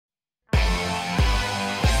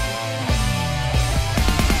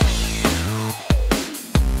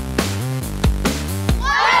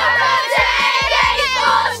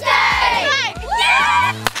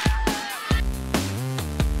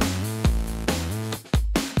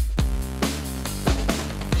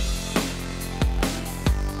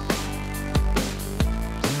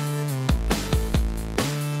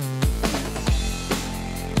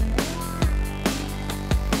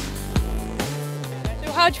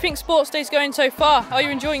do you think Sports Day's going so far? Are you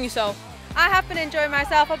enjoying yourself? I have been enjoying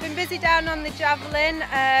myself. I've been busy down on the javelin.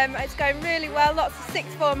 It's going really well. Lots of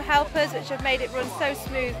sixth form helpers which have made it run so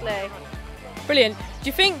smoothly. Brilliant. Do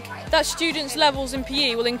you think that students' levels in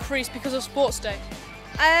PE will increase because of Sports Day?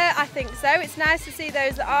 I think so. It's nice to see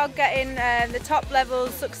those that are getting the top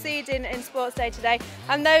levels succeeding in Sports Day today,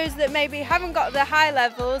 and those that maybe haven't got the high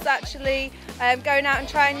levels actually going out and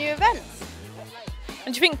trying new events.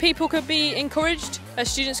 And do you think people could be encouraged,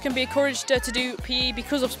 students can be encouraged to do PE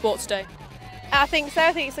because of Sports Day? I think so.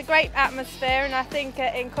 I think it's a great atmosphere, and I think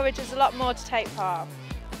it encourages a lot more to take part.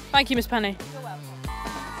 Thank you, Miss Penny. You're welcome.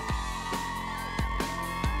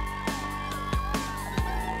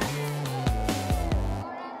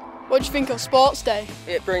 What do you think of Sports Day?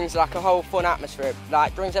 It brings like a whole fun atmosphere. It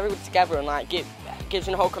like brings everybody together and like gives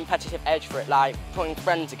you a whole competitive edge for it, like putting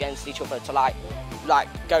friends against each other to like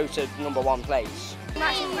go to #1 place. I'm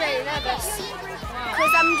actually really nervous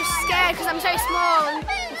because I'm just scared because I'm so small and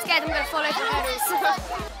I'm scared I'm going to fall over the hurdles.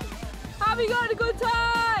 Have you got a good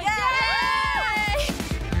time?